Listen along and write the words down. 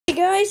Hey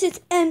guys, it's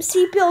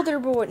MC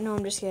Builderboard. No,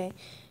 I'm just kidding.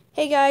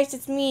 Hey guys,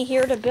 it's me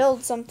here to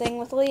build something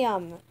with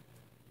Liam.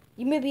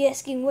 You may be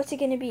asking, what's it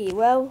going to be?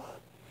 Well,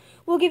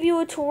 we'll give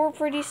you a tour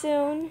pretty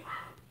soon.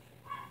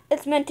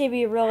 It's meant to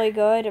be really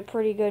good, a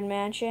pretty good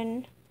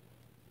mansion,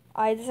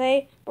 I'd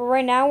say. But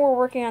right now we're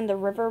working on the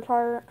river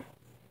part.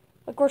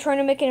 Like, we're trying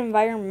to make an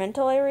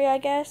environmental area, I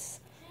guess.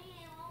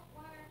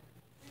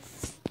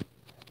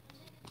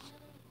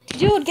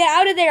 Dude, get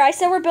out of there. I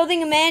said we're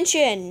building a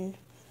mansion.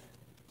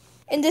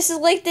 And this is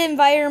like the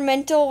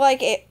environmental,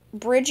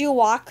 bridge you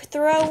walk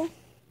through.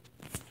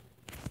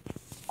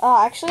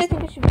 Actually, I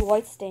think it should be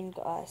white stained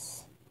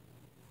glass.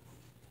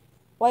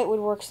 White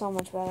would work so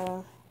much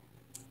better.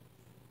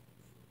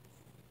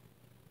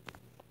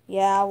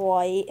 Yeah,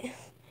 white.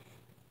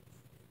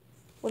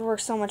 Would work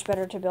so much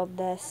better to build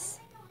this.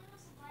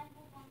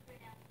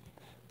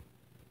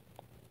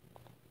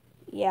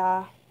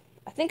 Yeah.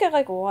 I think I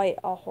like white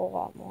a whole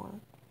lot more.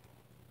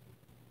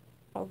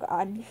 Oh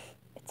god.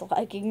 It's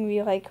lagging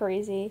me like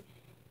crazy.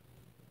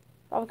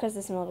 Probably because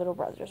this is my little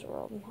brother's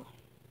world.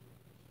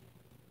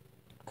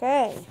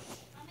 Okay.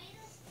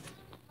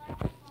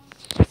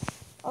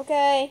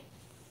 Okay.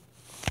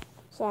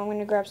 So I'm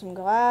gonna grab some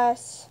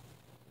glass.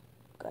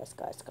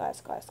 Glass.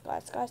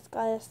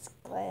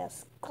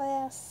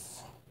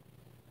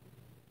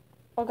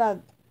 Oh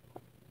god.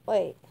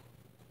 Wait.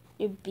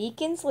 Do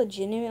beacons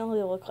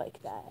legitimately look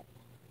like that?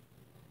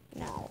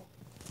 No.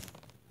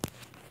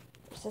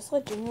 Is this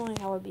legitimately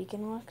how a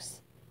beacon looks?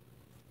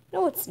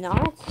 No, it's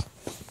not.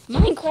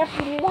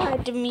 Minecraft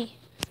lied to me.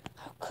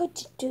 How could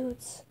you,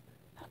 dudes?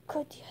 How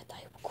could you? I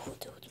thought you were cool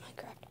dudes,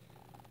 Minecraft.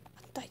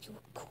 I thought you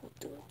were cool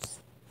dudes.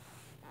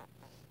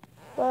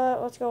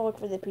 But let's go look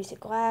for the piece of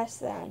glass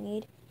that I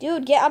need.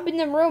 Dude, get up in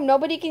the room.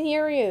 Nobody can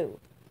hear you.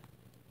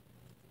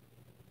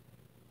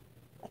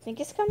 I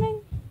think it's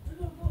coming.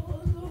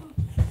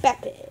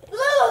 Beppe.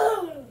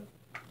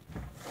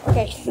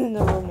 Okay, he's in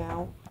the room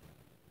now.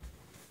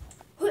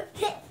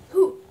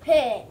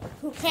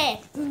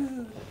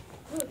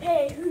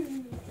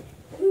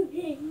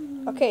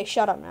 Okay,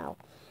 shut up now.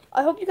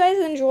 I hope you guys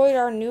enjoyed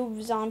our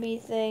new zombie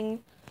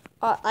thing.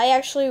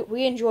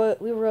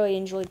 We really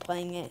enjoyed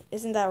playing it.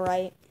 Isn't that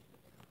right?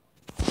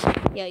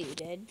 Yeah, you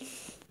did.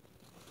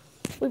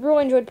 We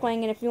really enjoyed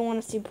playing it. If you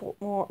want to see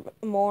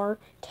more,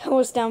 tell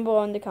us down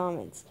below in the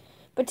comments.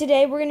 But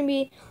today we're going to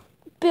be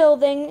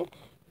building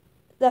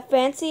the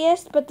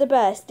fanciest but the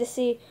best to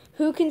see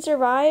who can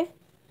survive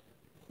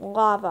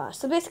lava.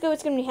 So basically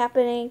what's going to be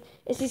happening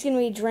is he's going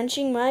to be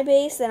drenching my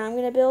base that I'm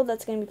going to build.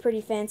 That's going to be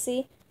pretty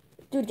fancy.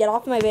 Dude, get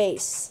off my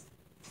base.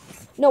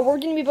 No, we're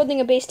going to be building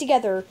a base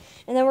together,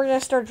 and then we're going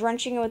to start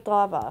drenching it with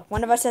lava.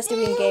 One of us has to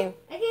be in game.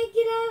 I can't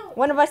get out.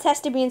 One of us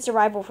has to be in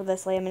survival for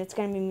this, Liam, and it's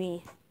going to be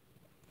me.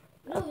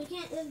 No, we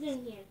can't live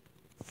in here.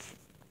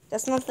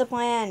 That's not the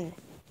plan.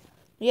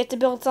 You have to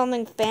build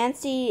something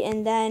fancy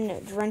and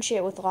then drench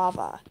it with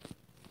lava.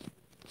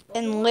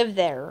 And live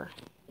there.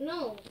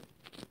 No.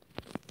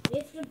 We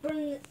have to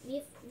burn.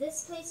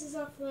 This place is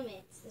off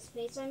limits. This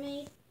place I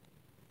made.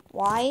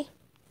 Why?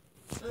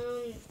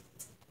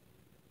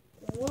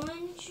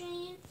 One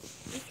chain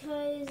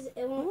because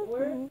it won't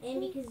work, and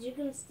because you're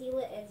gonna steal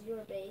it as your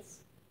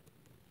base.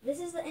 This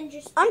is the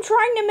entrance. I'm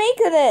trying to make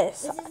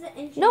this. This is the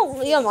entrance. No,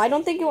 Liam, I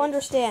don't think you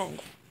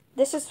understand.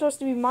 This is supposed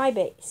to be my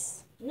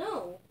base.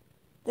 No.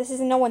 This is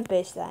no one's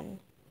base then.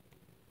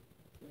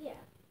 Yeah.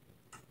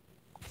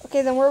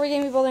 Okay, then where are we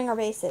going to be building our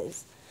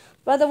bases?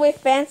 By the way,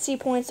 fancy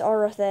points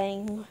are a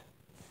thing.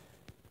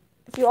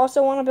 If you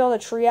also want to build a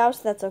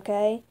treehouse, that's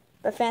okay.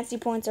 But fancy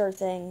points are a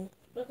thing.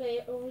 Okay,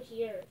 over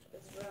here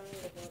is where I'm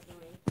gonna build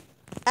mine.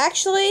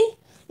 Actually,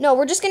 no,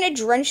 we're just going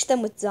to drench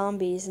them with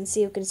zombies and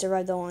see who can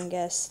survive the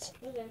longest.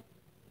 Okay.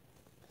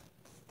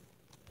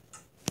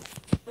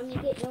 I'm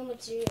gonna get no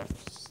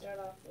materials to start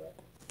off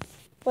with.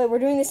 Wait, we're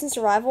doing this in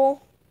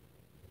survival?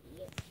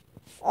 Yep.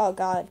 Oh,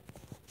 God.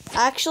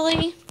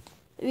 Actually,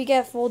 we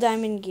get full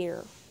diamond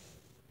gear.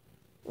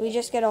 We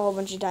just get a whole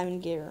bunch of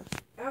diamond gear.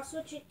 I'll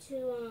switch it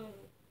to,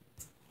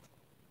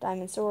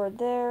 Diamond sword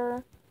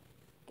there.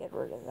 Get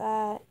rid of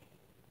that.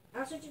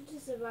 I'll switch it to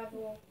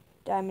survival.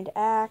 Diamond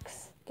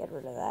axe. Get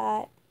rid of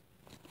that.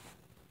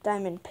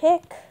 Diamond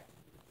pick.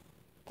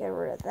 Get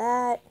rid of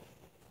that.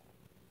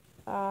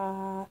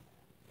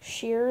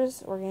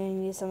 Shears. We're going to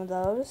need some of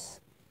those.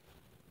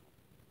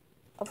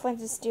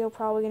 Offensive steel.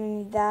 Probably going to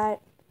need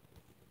that.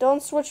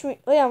 Don't switch me.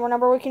 Yeah,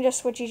 remember we can just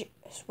switch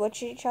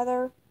each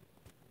other.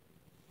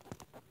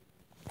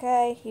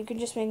 Okay, you can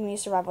just make me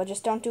survival.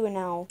 Just don't do it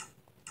now.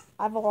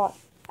 I have a lot.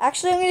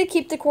 Actually, I'm going to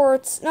keep the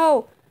quartz.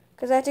 No,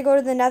 because I have to go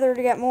to the nether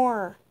to get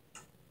more.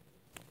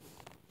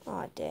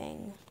 Aw,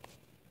 dang.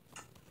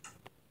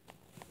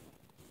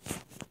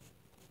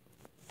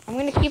 I'm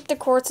going to keep the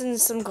quartz and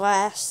some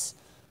glass.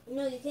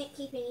 No, you can't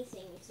keep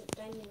anything except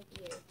diamond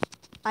gear.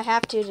 I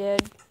have to,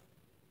 dude.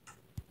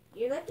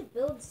 You're allowed to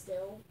build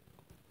still.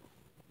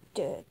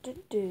 That's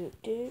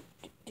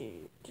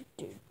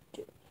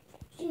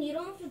You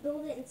don't have to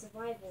build it in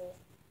survival.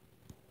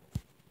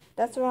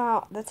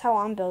 That's how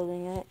I'm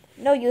building it.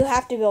 No, you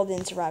have to build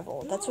in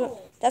survival. No.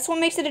 That's what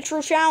makes it a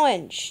true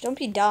challenge. Don't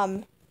be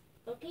dumb.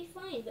 Okay,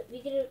 fine, but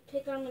we gotta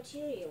pick our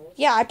materials.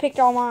 Yeah, I picked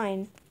all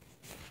mine.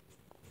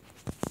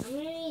 I'm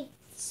gonna need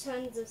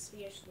tons of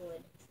spruce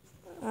wood.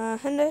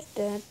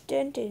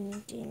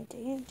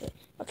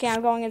 Okay,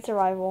 I'm going in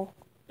survival.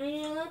 Are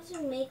you allowed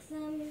to make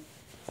them?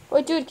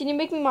 Wait, dude, can you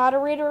make me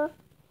moderator?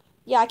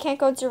 Yeah, I can't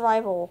go in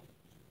survival.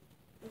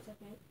 It's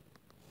okay.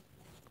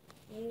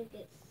 I'm gonna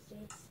get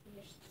 6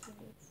 spruce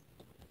tons.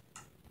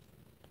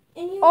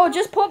 Oh,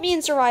 just put me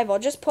in survival.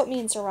 Just put me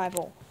in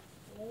survival.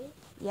 Really?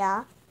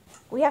 Yeah.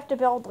 We have to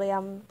build,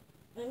 Liam.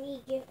 Let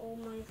me get all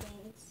my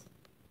things.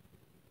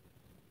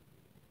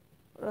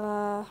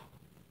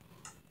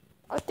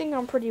 I think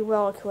I'm pretty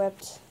well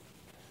equipped.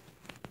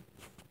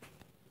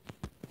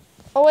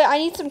 Oh, wait, I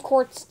need some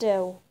quartz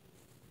too.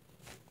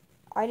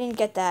 I didn't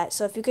get that,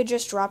 so if you could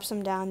just drop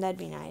some down, that'd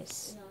be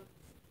nice. No.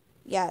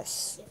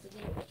 Yes. You have to do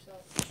it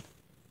yourself.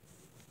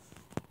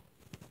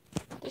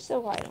 Just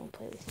so I don't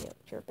play with you.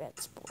 You're a bad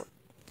sport.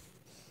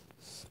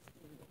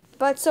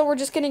 But so we're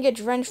just gonna get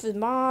drenched with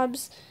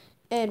mobs,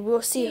 and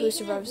we'll see Yeah, who you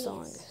can have survives the these.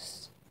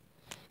 longest.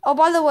 Oh,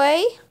 by the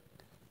way,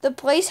 the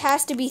place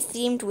has to be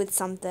themed with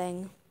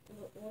something.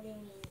 What do you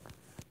mean?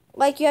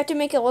 Like, you have to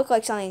make it look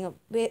like something,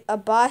 a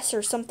bus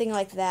or something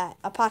like that.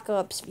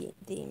 Apocalypse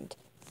themed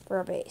for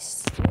a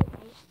base.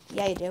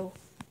 Yeah, you do.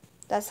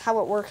 That's how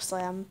it works,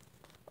 Slam.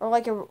 Or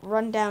like a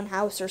rundown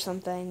house or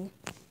something.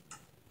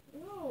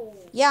 No.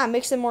 Yeah, it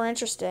makes it more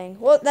interesting.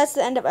 Well, that's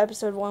the end of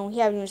episode 1. We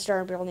haven't even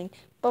started building,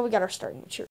 but we got our starting material.